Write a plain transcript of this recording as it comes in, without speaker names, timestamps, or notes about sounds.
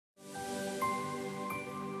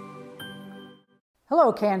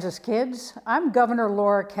Hello, Kansas kids. I'm Governor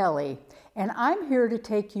Laura Kelly, and I'm here to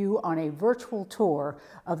take you on a virtual tour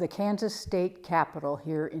of the Kansas State Capitol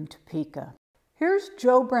here in Topeka. Here's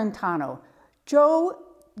Joe Brentano. Joe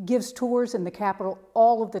gives tours in the Capitol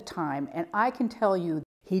all of the time, and I can tell you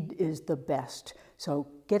he is the best. So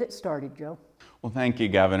get it started, Joe. Well, thank you,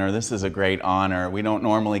 Governor. This is a great honor. We don't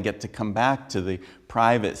normally get to come back to the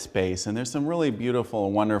private space, and there's some really beautiful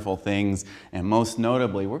and wonderful things, and most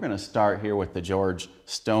notably, we're going to start here with the George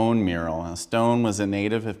Stone mural. Now, Stone was a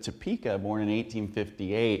native of Topeka, born in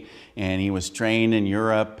 1858, and he was trained in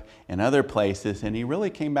Europe and other places, and he really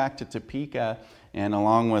came back to Topeka, and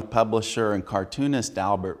along with publisher and cartoonist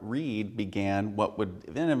Albert Reed, began what would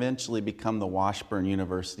then eventually become the Washburn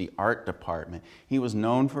University Art Department. He was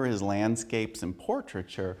known for his landscapes and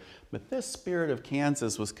portraiture, but this Spirit of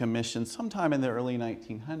Kansas was commissioned sometime in the early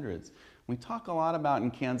 1900s. We talk a lot about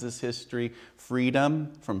in Kansas history,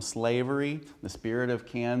 freedom from slavery, the spirit of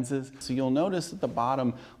Kansas. So you'll notice at the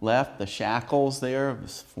bottom left, the shackles there of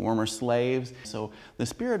former slaves. So the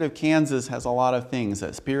spirit of Kansas has a lot of things,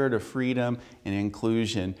 that spirit of freedom and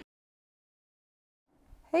inclusion.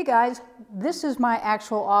 Hey guys, this is my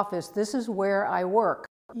actual office. This is where I work.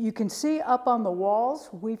 You can see up on the walls,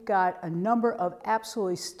 we've got a number of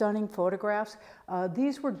absolutely stunning photographs.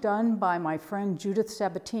 These were done by my friend Judith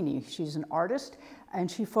Sabatini. She's an artist and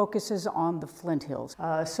she focuses on the Flint Hills.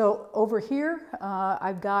 So over here,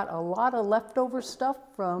 I've got a lot of leftover stuff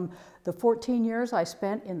from the 14 years I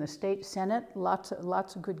spent in the state senate. Lots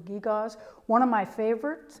of good gewgaws. One of my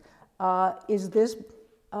favorites is this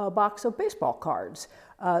box of baseball cards.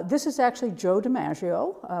 This is actually Joe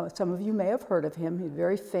DiMaggio. Some of you may have heard of him. He's a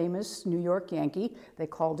very famous New York Yankee. They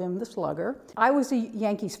called him the Slugger. I was a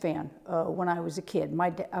Yankees fan when I was a kid.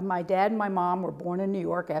 My dad and my mom were born in New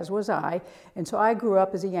York, as was I, and so I grew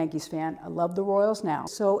up as a Yankees fan. I love the Royals now.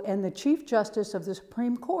 And the Chief Justice of the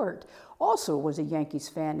Supreme Court also was a Yankees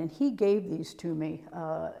fan, and he gave these to me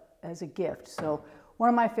as a gift. So one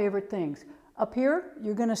of my favorite things. Up here,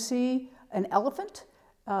 you're going to see an elephant.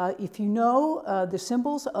 If you know the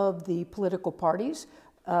symbols of the political parties,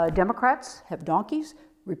 Democrats have donkeys,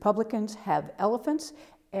 Republicans have elephants,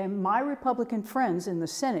 and my Republican friends in the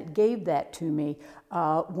Senate gave that to me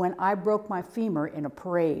when I broke my femur in a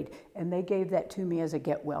parade, and they gave that to me as a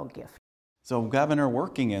get-well gift. So, Governor,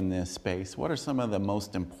 working in this space, what are some of the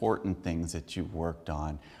most important things that you've worked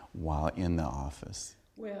on while in the office?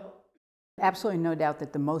 Well, absolutely no doubt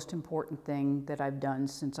that the most important thing that I've done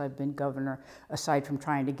since I've been governor, aside from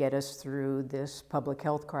trying to get us through this public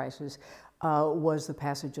health crisis, was the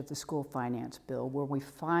passage of the school finance bill, where we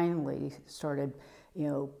finally started,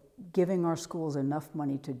 giving our schools enough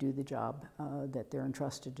money to do the job that they're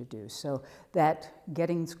entrusted to do. So that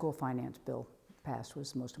getting the school finance bill passed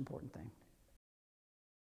was the most important thing.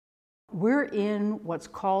 We're in what's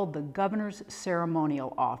called the Governor's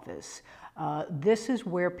Ceremonial Office. This is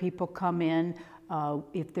where people come in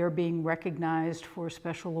if they're being recognized for a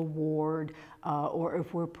special award or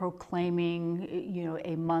if we're proclaiming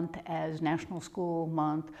a month as National School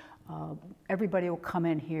Month. Everybody will come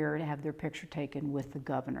in here to have their picture taken with the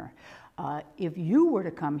governor. If you were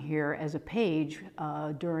to come here as a page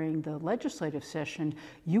during the legislative session,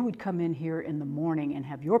 you would come in here in the morning and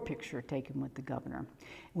have your picture taken with the governor.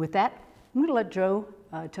 With that, I'm going to let Joe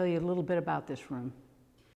tell you a little bit about this room.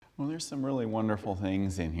 Well, there's some really wonderful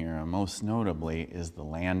things in here, and most notably is the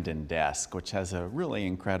Landon desk, which has a really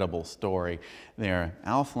incredible story there.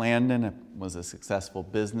 Alf Landon was a successful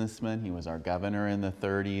businessman. He was our governor in the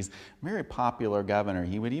 30s, very popular governor.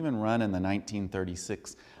 He would even run in the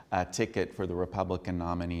 1936 ticket for the Republican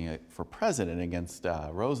nominee for president against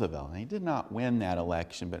Roosevelt. And he did not win that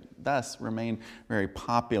election, but thus remained very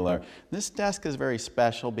popular. This desk is very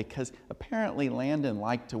special because apparently Landon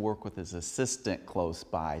liked to work with his assistant close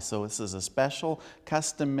by. So this is a special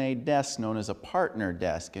custom-made desk known as a partner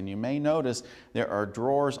desk. And you may notice there are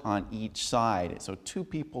drawers on each side, so two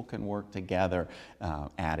people can work together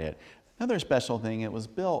at it. Another special thing, it was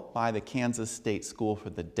built by the Kansas State School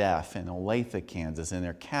for the Deaf in Olathe, Kansas, in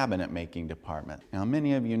their cabinet making department. Now,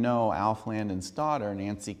 many of you know Alf Landon's daughter,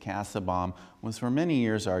 Nancy Kassebaum, was for many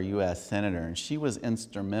years our U.S. Senator, and she was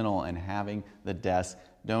instrumental in having the desk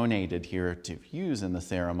donated here to use in the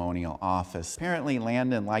ceremonial office. Apparently,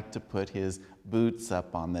 Landon liked to put his boots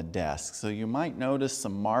up on the desk, so you might notice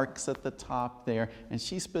some marks at the top there, and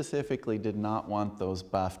she specifically did not want those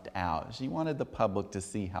buffed out. She wanted the public to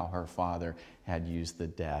see how her father had used the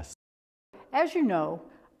desk. As you know,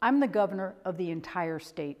 I'm the governor of the entire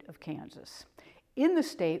state of Kansas. In the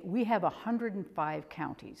state, we have 105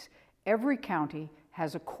 counties. Every county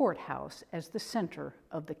has a courthouse as the center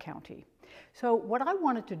of the county. So what I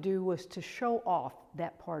wanted to do was to show off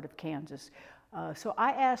that part of Kansas. So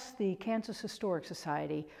I asked the Kansas Historic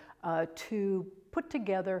Society to put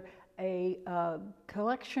together a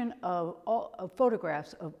collection of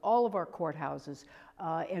photographs of all of our courthouses,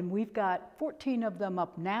 and we've got 14 of them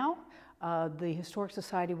up now. The Historic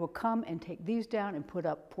Society will come and take these down and put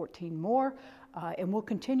up 14 more, and we'll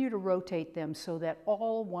continue to rotate them so that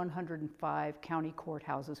all 105 county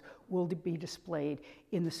courthouses will be displayed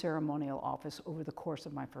in the ceremonial office over the course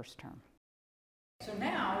of my first term. So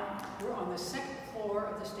now we're on the second floor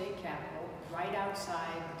of the state capitol, right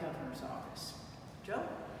outside the governor's office. Joe,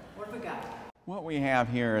 what have we got? What we have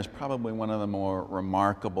here is probably one of the more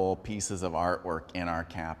remarkable pieces of artwork in our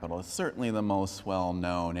Capitol. It's certainly the most well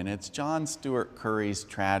known, and it's John Steuart Curry's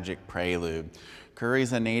Tragic Prelude.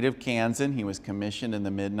 Curry's a native Kansan. He was commissioned in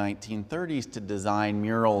the mid-1930s to design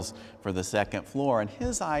murals for the second floor, and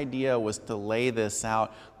his idea was to lay this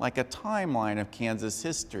out like a timeline of Kansas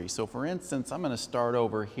history. So for instance, I'm going to start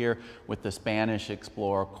over here with the Spanish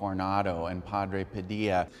explorer Coronado and Padre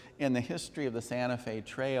Padilla. In the history of the Santa Fe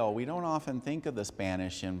Trail, we don't often think of the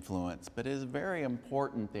Spanish influence, but it is very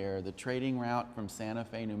important there. The trading route from Santa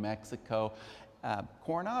Fe, New Mexico.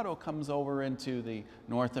 Coronado comes over into the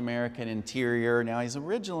North American interior. Now he's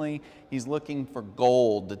looking for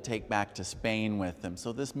gold to take back to Spain with him.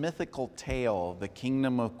 So this mythical tale, the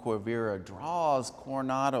Kingdom of Quivira, draws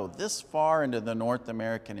Coronado this far into the North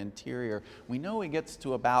American interior. We know he gets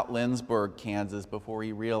to about Lindsborg, Kansas, before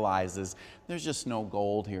he realizes there's just no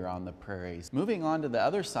gold here on the prairies. Moving on to the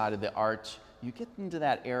other side of the arch, you get into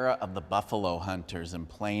that era of the buffalo hunters and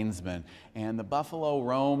plainsmen, and the buffalo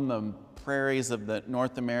roam the prairies of the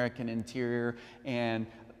North American interior, and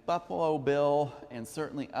Buffalo Bill and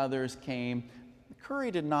certainly others came.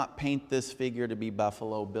 Curry did not paint this figure to be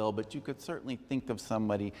Buffalo Bill, but you could certainly think of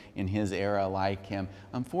somebody in his era like him.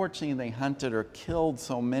 Unfortunately, they hunted or killed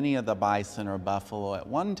so many of the bison or buffalo at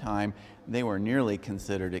one time, they were nearly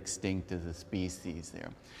considered extinct as a species there.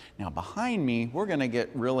 Now behind me, we're going to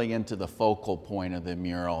get really into the focal point of the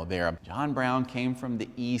mural there. John Brown came from the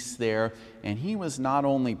east there, and he was not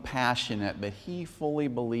only passionate, but he fully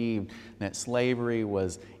believed that slavery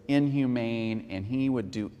was inhumane, and he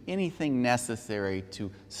would do anything necessary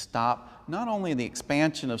to stop not only the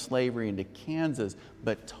expansion of slavery into Kansas,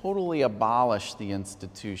 but totally abolish the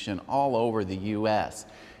institution all over the U.S.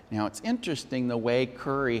 Now it's interesting the way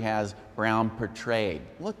Curry has Brown portrayed.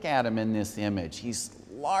 Look at him in this image. He's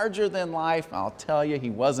larger than life. I'll tell you, he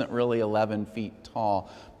wasn't really 11 feet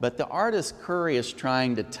tall, but the artist Curry is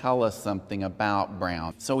trying to tell us something about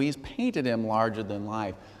Brown. So he's painted him larger than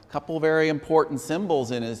life. Couple very important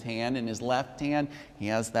symbols in his hand. In his left hand, he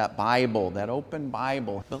has that Bible, that open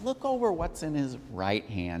Bible. But look over what's in his right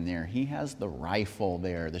hand there. He has the rifle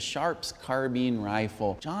there, the Sharps carbine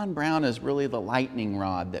rifle. John Brown is really the lightning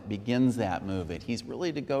rod that begins that movement. He's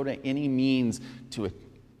really to go to any means to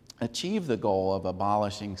achieve the goal of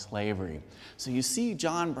abolishing slavery. So you see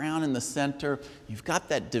John Brown in the center. You've got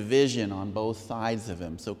that division on both sides of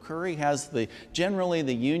him. So Curry has generally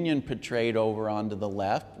the Union portrayed over onto the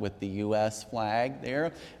left with the U.S. flag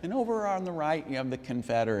there. And over on the right, you have the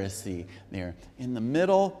Confederacy there. In the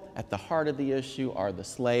middle, at the heart of the issue, are the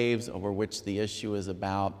slaves over which the issue is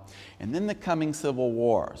about. And then the coming Civil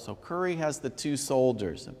War. So Curry has the two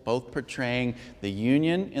soldiers, both portraying the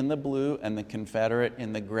Union in the blue and the Confederate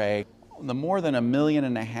in the gray. The more than 1.5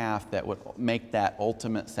 million that would make that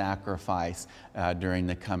ultimate sacrifice during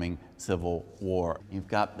the coming Civil War. You've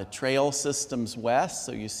got the trail systems west,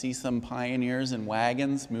 so you see some pioneers and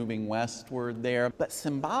wagons moving westward there. But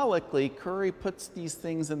symbolically, Curry puts these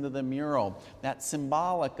things into the mural. That's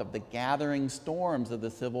symbolic of the gathering storms of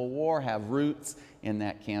the Civil War have roots in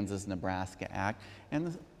that Kansas-Nebraska Act.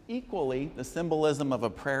 And equally, the symbolism of a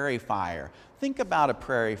prairie fire. Think about a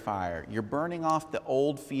prairie fire. You're burning off the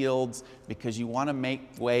old fields because you want to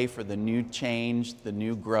make way for the new change, the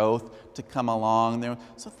new growth to come along there.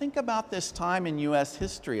 So think about this time in U.S.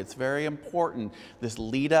 history. It's very important. This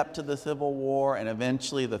lead up to the Civil War and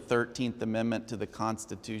eventually the 13th Amendment to the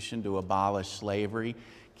Constitution to abolish slavery.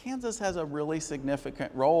 Kansas has a really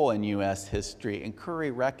significant role in U.S. history, and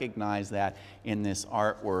Curry recognized that in this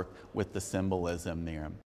artwork with the symbolism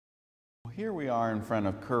there. Here we are in front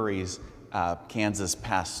of Curry's Kansas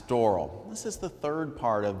Pastoral. This is the third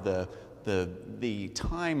part of the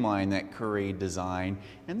timeline that Curry designed,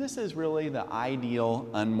 and this is really the ideal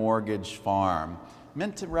unmortgaged farm,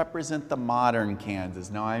 meant to represent the modern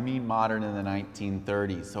Kansas. Now I mean modern in the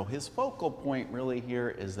 1930s. So his focal point really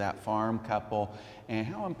here is that farm couple and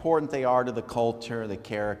how important they are to the culture, the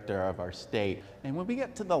character of our state. And when we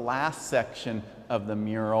get to the last section of the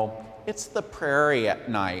mural, it's the prairie at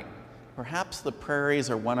night. Perhaps the prairies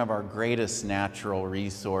are one of our greatest natural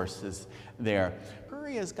resources there.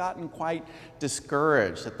 Curry has gotten quite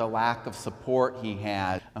discouraged at the lack of support he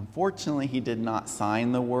had. Unfortunately, he did not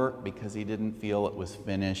sign the work because he didn't feel it was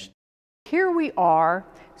finished. Here we are,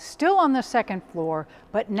 still on the second floor,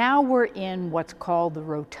 but now we're in what's called the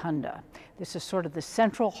rotunda. This is sort of the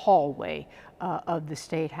central hallway of the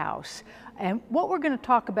State House. And what we're going to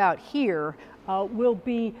talk about here will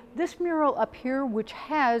be this mural up here, which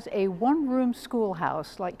has a one-room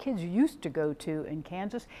schoolhouse like kids used to go to in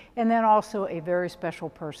Kansas, and then also a very special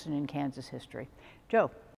person in Kansas history.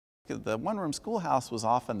 Joe. The one-room schoolhouse was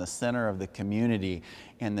often the center of the community,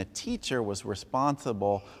 and the teacher was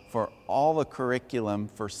responsible for all the curriculum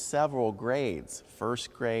for several grades,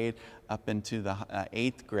 first grade up into the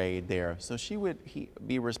 8th grade there. So she would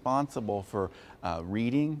be responsible for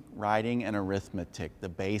reading, writing, and arithmetic, the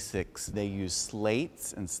basics. They used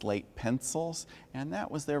slates and slate pencils, and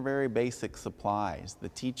that was their very basic supplies. The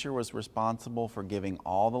teacher was responsible for giving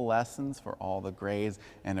all the lessons for all the grades,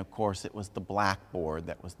 and of course it was the blackboard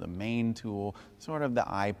that was the main tool, sort of the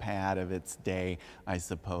iPad of its day, I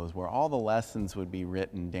suppose, where all the lessons would be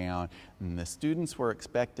written down. And the students were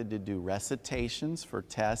expected to do recitations for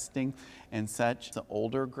testing and such. The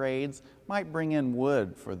older grades might bring in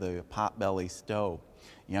wood for the potbelly stove.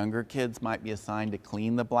 Younger kids might be assigned to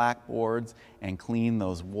clean the blackboards and clean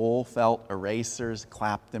those wool felt erasers,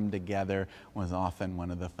 clap them together was often one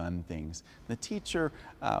of the fun things. The teacher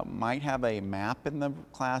might have a map in the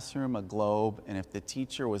classroom, a globe, and if the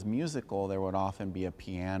teacher was musical, there would often be a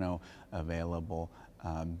piano available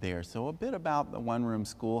there. So a bit about the one-room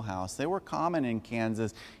schoolhouse. They were common in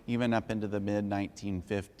Kansas even up into the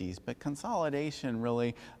mid-1950s, but consolidation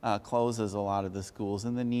really closes a lot of the schools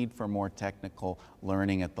and the need for more technical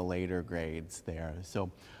learning at the later grades there. So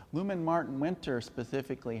Luman Martin Winter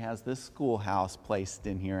specifically has this schoolhouse placed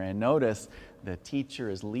in here, and notice the teacher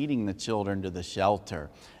is leading the children to the shelter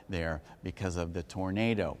there because of the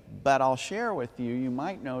tornado. But I'll share with you, you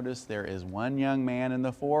might notice there is one young man in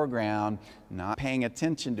the foreground not paying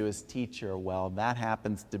attention to his teacher. Well, that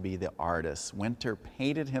happens to be the artist. Winter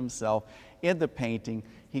painted himself in the painting.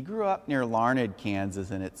 He grew up near Larned,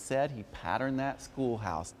 Kansas, and it said he patterned that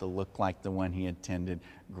schoolhouse to look like the one he attended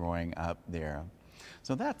growing up there.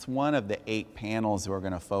 So that's one of the 8 panels we're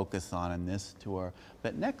going to focus on in this tour.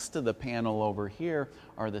 But next to the panel over here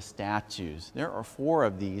are the statues. There are 4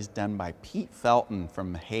 of these done by Pete Felton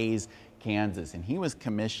from Hays, Kansas, and he was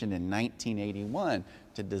commissioned in 1981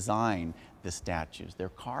 to design the statues. They're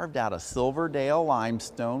carved out of Silverdale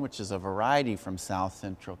limestone, which is a variety from south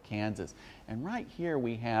central Kansas. And right here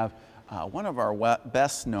we have one of our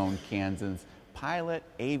best known Kansans, pilot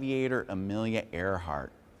aviator Amelia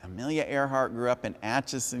Earhart. Amelia Earhart grew up in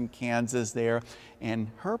Atchison, Kansas there, and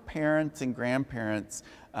her parents and grandparents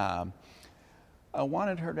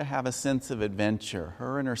wanted her to have a sense of adventure.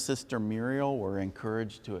 Her and her sister Muriel were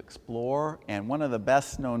encouraged to explore, and one of the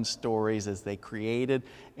best known stories is they created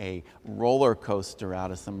a roller coaster out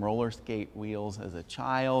of some roller skate wheels as a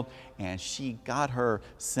child, and she got her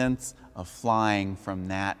sense of flying from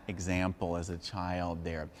that example as a child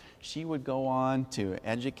there. She would go on to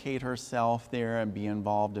educate herself there and be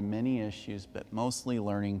involved in many issues, but mostly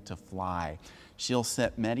learning to fly. She'll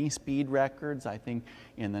set many speed records. I think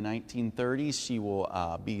in the 1930s, she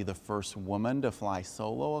will be the first woman to fly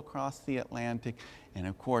solo across the Atlantic. And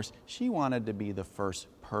of course, she wanted to be the first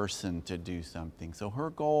person to do something. So her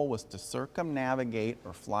goal was to circumnavigate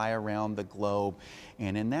or fly around the globe.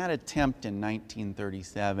 And in that attempt in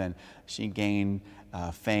 1937, she gained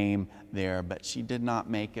fame there, but she did not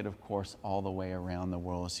make it, of course, all the way around the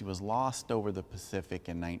world. She was lost over the Pacific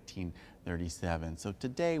in 1937. So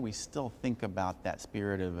today we still think about that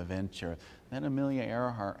spirit of adventure that Amelia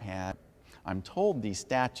Earhart had. I'm told these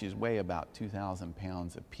statues weigh about 2,000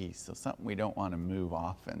 pounds apiece, so something we don't want to move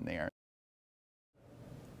often there.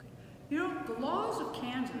 You know, the laws of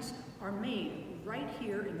Kansas are made right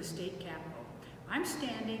here in the state capitol. I'm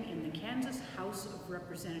standing in the Kansas House of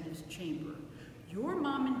Representatives chamber. Your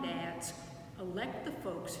mom and dads elect the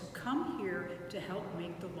folks who come here to help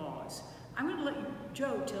make the laws. I'm going to let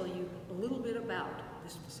Joe tell you a little bit about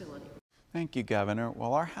this facility. Thank you, Governor.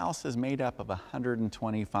 Well, our House is made up of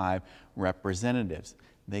 125 representatives.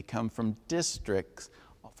 They come from districts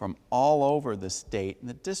from all over the state, and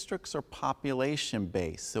the districts are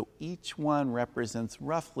population-based, so each one represents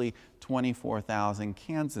roughly 24,000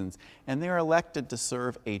 Kansans, and they're elected to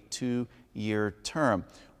serve a 2-year term.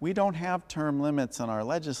 We don't have term limits on our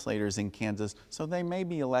legislators in Kansas, so they may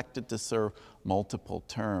be elected to serve multiple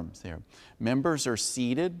terms there. Members are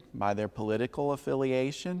seated by their political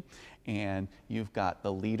affiliation, and you've got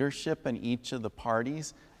the leadership in each of the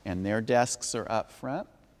parties and their desks are up front.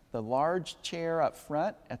 The large chair up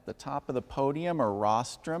front at the top of the podium or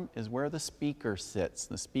rostrum is where the speaker sits.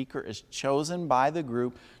 The speaker is chosen by the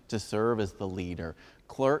group to serve as the leader.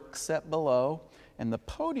 Clerks sit below, and the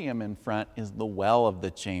podium in front is the well of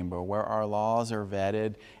the chamber where our laws are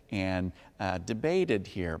vetted and debated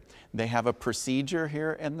here. They have a procedure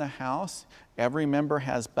here in the House. Every member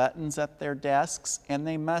has buttons at their desks, and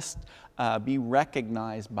they must be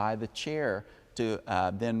recognized by the chair.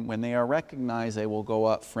 Then when they are recognized, they will go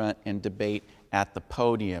up front and debate at the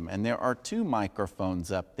podium. And there are 2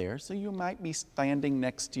 microphones up there, so you might be standing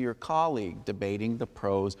next to your colleague debating the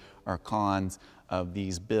pros or cons of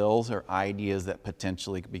these bills or ideas that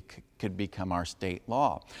potentially could become our state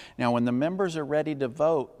law. Now, when the members are ready to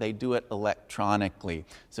vote, they do it electronically.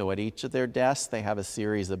 So at each of their desks, they have a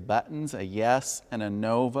series of buttons, a yes and a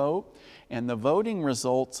no vote. And the voting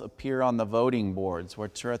results appear on the voting boards,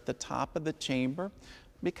 which are at the top of the chamber.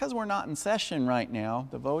 Because we're not in session right now,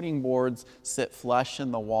 the voting boards sit flush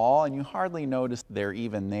in the wall, and you hardly notice they're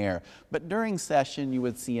even there. But during session, you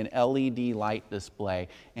would see an LED light display,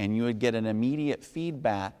 and you would get an immediate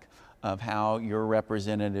feedback of how your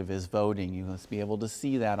representative is voting. You must be able to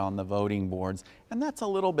see that on the voting boards. And that's a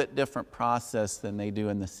little bit different process than they do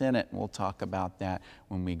in the Senate, and we'll talk about that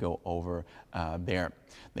when we go over there.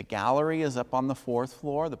 The gallery is up on the 4th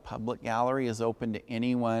floor. The public gallery is open to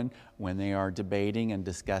anyone when they are debating and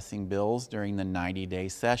discussing bills during the 90-day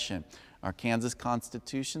session. Our Kansas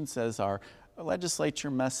Constitution says our legislature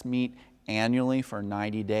must meet annually for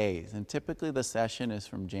 90 days, and typically the session is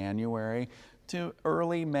from January to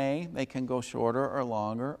early May. They can go shorter or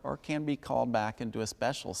longer, or can be called back into a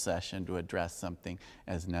special session to address something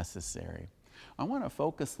as necessary. I want to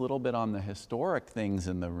focus a little bit on the historic things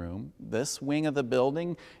in the room. This wing of the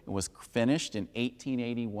building was finished in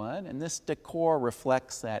 1881, and this decor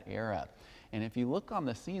reflects that era. And if you look on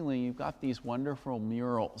the ceiling, you've got these wonderful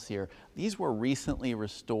murals here. These were recently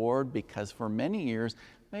restored because for many years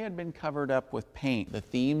they had been covered up with paint. The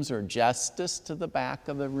themes are justice to the back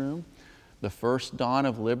of the room, the first dawn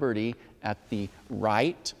of liberty at the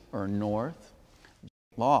right or north,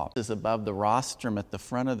 law is above the rostrum at the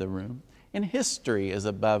front of the room, and history is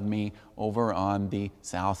above me over on the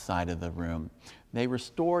south side of the room. They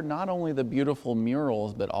restored not only the beautiful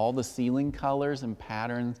murals, but all the ceiling colors and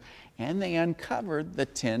patterns, and they uncovered the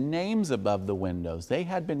 10 names above the windows. They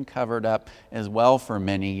had been covered up as well for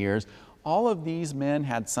many years. All of these men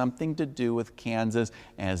had something to do with Kansas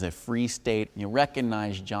as a free state. You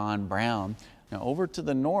recognize John Brown. Now over to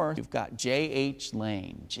the north, you've got J.H.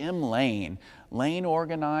 Lane, Jim Lane. Lane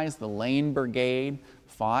organized the Lane Brigade,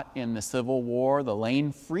 fought in the Civil War. The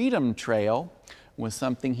Lane Freedom Trail was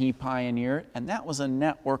something he pioneered, and that was a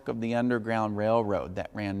network of the Underground Railroad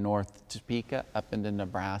that ran north to Topeka up into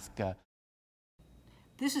Nebraska.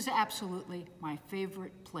 This is absolutely my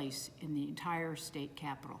favorite place in the entire state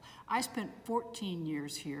capitol. I spent 14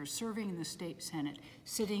 years here serving in the state Senate,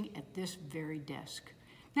 sitting at this very desk.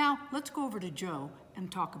 Now, let's go over to Joe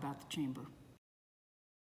and talk about the chamber.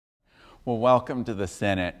 Well, welcome to the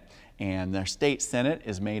Senate. And their state Senate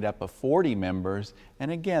is made up of 40 members, and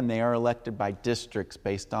again, they are elected by districts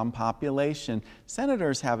based on population.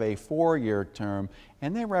 Senators have a 4-year term,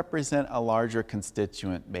 and they represent a larger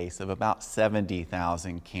constituent base of about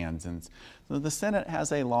 70,000 Kansans. So the Senate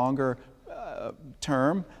has a longer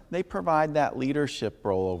term. They provide that leadership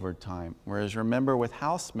role over time. Whereas remember, with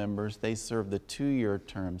House members, they serve the 2-year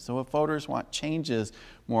term. So if voters want changes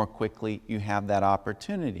more quickly, you have that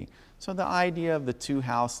opportunity. So the idea of the 2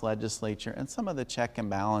 House legislature and some of the check and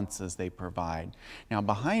balances they provide. Now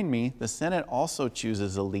behind me, the Senate also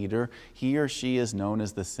chooses a leader. He or she is known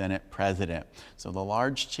as the Senate President. So the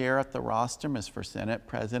large chair at the rostrum is for Senate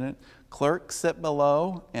President. Clerks sit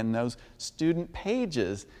below, and those student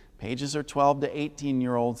pages are 12 to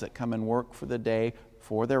 18-year-olds that come and work for the day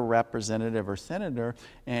for their representative or senator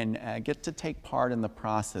and get to take part in the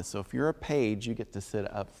process. So if you're a page, you get to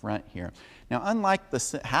sit up front here. Now, unlike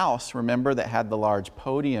the House, remember, that had the large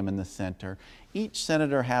podium in the center, each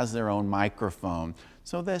senator has their own microphone.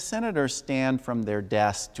 So the senators stand from their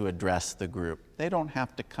desk to address the group. They don't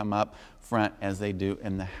have to come up front as they do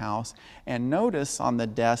in the House. And notice on the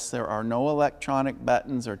desks there are no electronic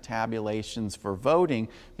buttons or tabulations for voting,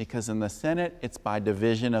 because in the Senate it's by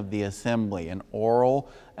division of the assembly, an oral,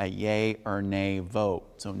 a yay or nay vote.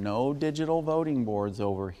 So no digital voting boards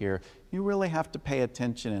over here. You really have to pay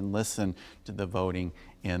attention and listen to the voting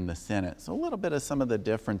in the Senate. So a little bit of some of the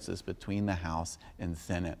differences between the House and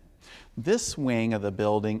Senate. This wing of the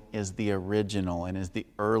building is the original and is the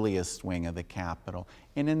earliest wing of the Capitol.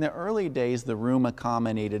 And in the early days, the room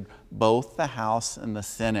accommodated both the House and the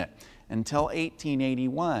Senate. until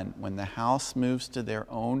 1881 when the house moves to their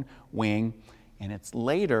own wing. And it's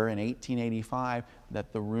later, in 1885,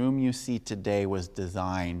 that the room you see today was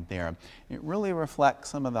designed there. It really reflects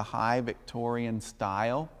some of the high Victorian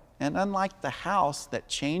style. And unlike the House that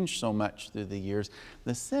changed so much through the years,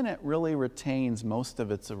 the Senate really retains most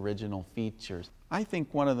of its original features. I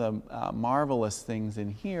think one of the marvelous things in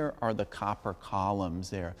here are the copper columns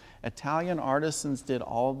there. Italian artisans did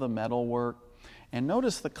all the metal work. And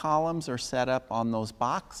notice the columns are set up on those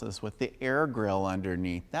boxes with the air grill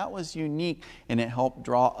underneath. That was unique, and it helped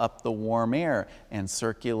draw up the warm air and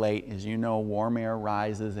circulate. As you know, warm air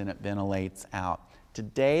rises and it ventilates out.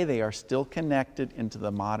 Today, they are still connected into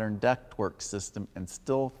the modern ductwork system and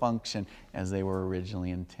still function as they were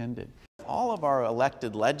originally intended. All of our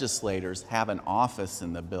elected legislators have an office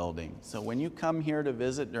in the building. So when you come here to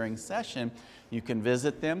visit during session, you can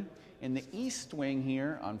visit them. In the east wing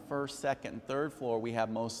here on first, second, and third floor, we have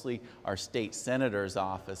mostly our state senators'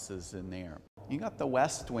 offices in there. You got the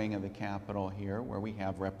west wing of the Capitol here where we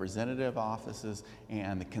have representative offices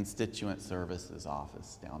and the constituent services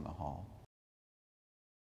office down the hall.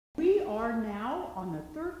 We are now on the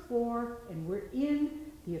third floor and we're in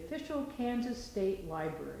the official Kansas State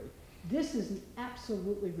Library. This is an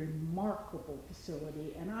absolutely remarkable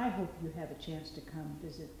facility and I hope you have a chance to come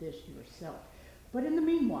visit this yourself. But in the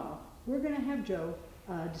meanwhile, we're going to have Joe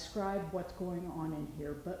describe what's going on in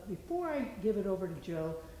here. But before I give it over to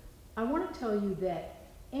Joe, I want to tell you that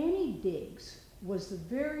Annie Diggs was the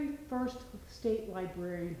very first state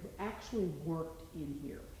librarian who actually worked in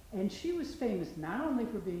here. And she was famous not only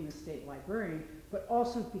for being a state librarian, but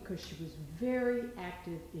also because she was very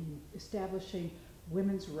active in establishing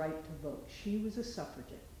women's right to vote. She was a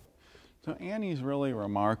suffragette. So Annie's really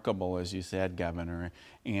remarkable, as you said, Governor,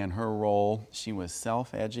 and her role. She was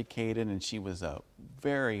self-educated and she was a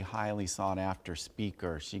very highly sought-after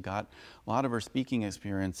speaker. She got a lot of her speaking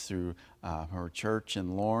experience through her church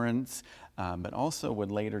in Lawrence, but also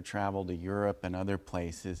would later travel to Europe and other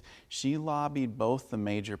places. She lobbied both the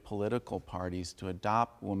major political parties to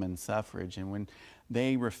adopt women's suffrage, and when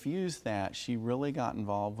they refused that, she really got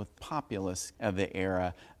involved with populists of the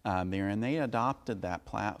era there, and they adopted that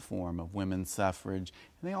platform of women's suffrage.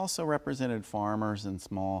 And they also represented farmers and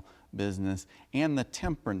small business and the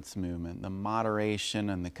temperance movement, the moderation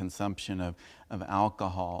and the consumption of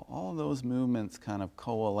alcohol. All of those movements kind of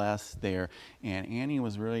coalesced there, and Annie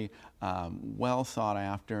was really well sought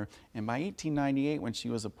after. And by 1898, when she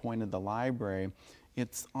was appointed the library,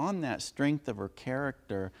 it's on that strength of her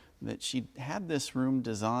character that she had this room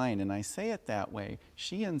designed, and I say it that way.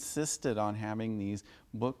 She insisted on having these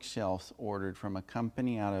bookshelves ordered from a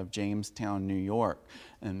company out of Jamestown, New York,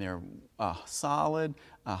 and they're solid,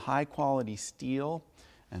 high quality steel,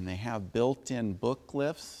 and they have built-in book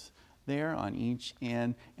lifts there on each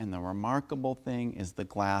end, and the remarkable thing is the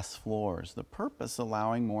glass floors. The purpose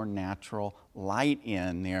allowing more natural light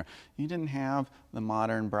in there. You didn't have the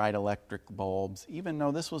modern bright electric bulbs. Even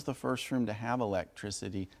though this was the first room to have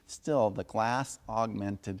electricity, still the glass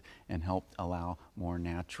augmented and helped allow more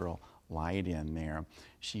natural light in there.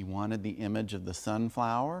 She wanted the image of the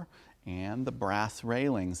sunflower and the brass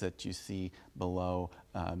railings that you see below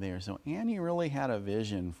there. So Annie really had a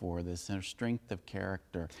vision for this, her strength of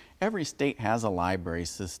character. Every state has a library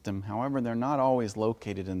system. However, they're not always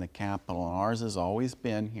located in the capital, and ours has always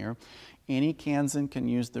been here. Any Kansan can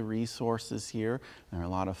use the resources here. There are a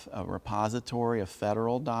lot of repository of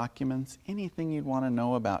federal documents. Anything you'd want to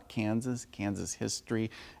know about Kansas, Kansas history,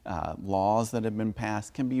 laws that have been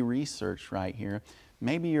passed can be researched right here.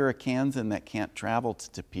 Maybe you're a Kansan that can't travel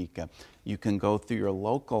to Topeka. You can go through your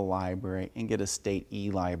local library and get a state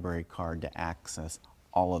e-library card to access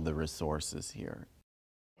all of the resources here.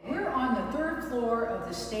 We're on the third floor of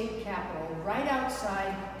the state capitol, right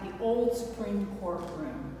outside the old Supreme Court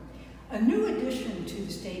room. A new addition to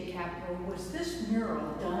the state capitol was this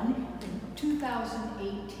mural done in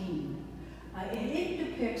 2018. It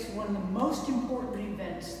depicts one of the most important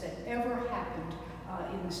events that ever happened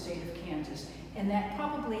in the state of Kansas, and that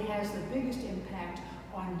probably has the biggest impact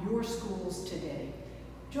on your schools today.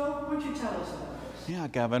 Joe, why don't you tell us about this? Yeah,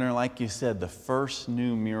 Governor, like you said, the first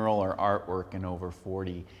new mural or artwork in over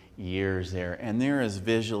 40 years there, and there is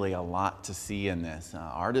visually a lot to see in this.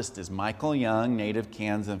 Artist is Michael Young, native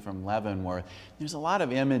Kansan from Leavenworth. There's a lot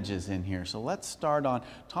of images in here, so let's start on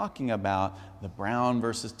talking about the Brown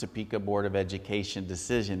versus Topeka Board of Education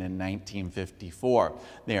decision in 1954.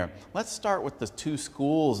 There, let's start with the two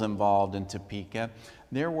schools involved in Topeka.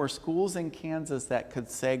 There were schools in Kansas that could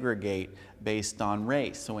segregate based on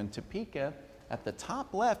race. So in Topeka, at the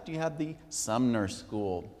top left, you have the Sumner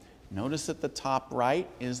School. Notice at the top right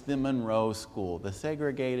is the Monroe School, the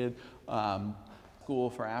segregated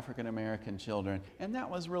school for African American children, and that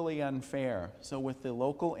was really unfair. So with the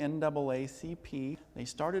local NAACP, they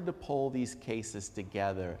started to pull these cases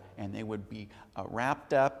together, and they would be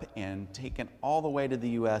wrapped up and taken all the way to the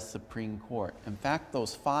U.S. Supreme Court. In fact,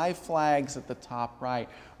 those 5 flags at the top right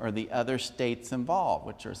are the other states involved,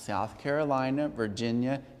 which are South Carolina,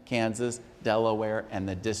 Virginia, Kansas, Delaware, and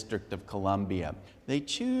the District of Columbia. They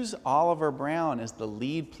choose Oliver Brown as the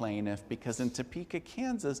lead plaintiff because in Topeka,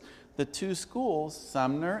 Kansas, the 2 schools,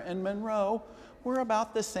 Sumner and Monroe, were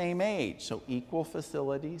about the same age, so equal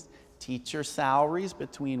facilities. Teacher salaries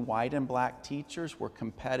between white and black teachers were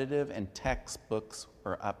competitive, and textbooks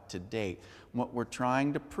were up to date. What we're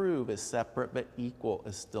trying to prove is separate but equal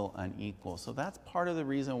is still unequal. So that's part of the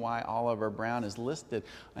reason why Oliver Brown is listed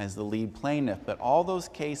as the lead plaintiff. But all those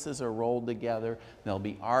cases are rolled together. They'll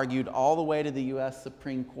be argued all the way to the U.S.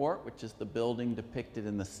 Supreme Court, which is the building depicted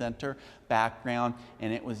in the center background,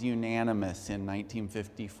 and it was unanimous in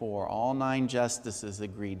 1954. All 9 justices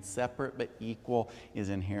agreed separate but equal is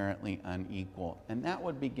inherently unequal. And that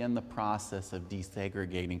would begin the process of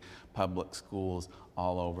desegregating public schools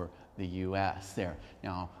all over the U.S. there.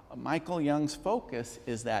 Now, Michael Young's focus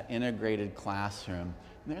is that integrated classroom.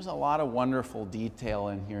 And there's a lot of wonderful detail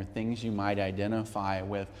in here, things you might identify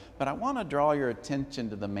with, but I want to draw your attention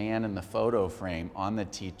to the man in the photo frame on the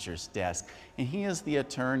teacher's desk. And he is the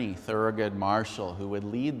attorney, Thurgood Marshall, who would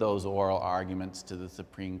lead those oral arguments to the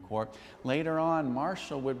Supreme Court. Later on,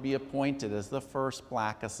 Marshall would be appointed as the first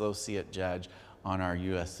black associate judge on our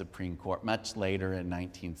U.S. Supreme Court, much later in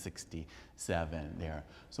 1967 there.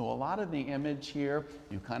 So a lot of the image here,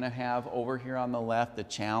 you kind of have over here on the left the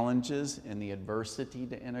challenges and the adversity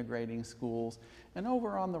to integrating schools, and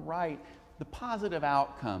over on the right, the positive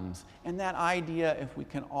outcomes, and that idea if we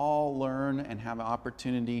can all learn and have an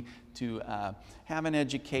opportunity to have an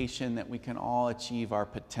education that we can all achieve our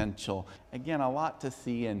potential. Again, a lot to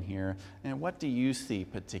see in here. And what do you see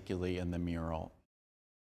particularly in the mural?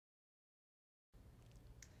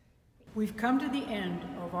 We've come to the end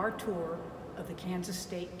of our tour of the Kansas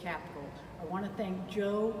State Capitol. I want to thank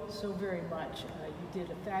Joe so very much. You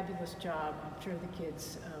did a fabulous job. I'm sure the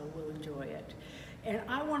kids will enjoy it. And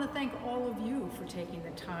I want to thank all of you for taking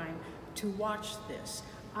the time to watch this.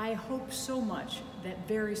 I hope so much that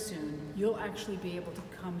very soon you'll actually be able to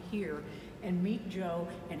come here and meet Joe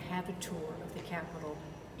and have a tour of the Capitol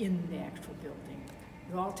in the actual building.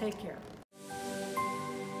 You all take care.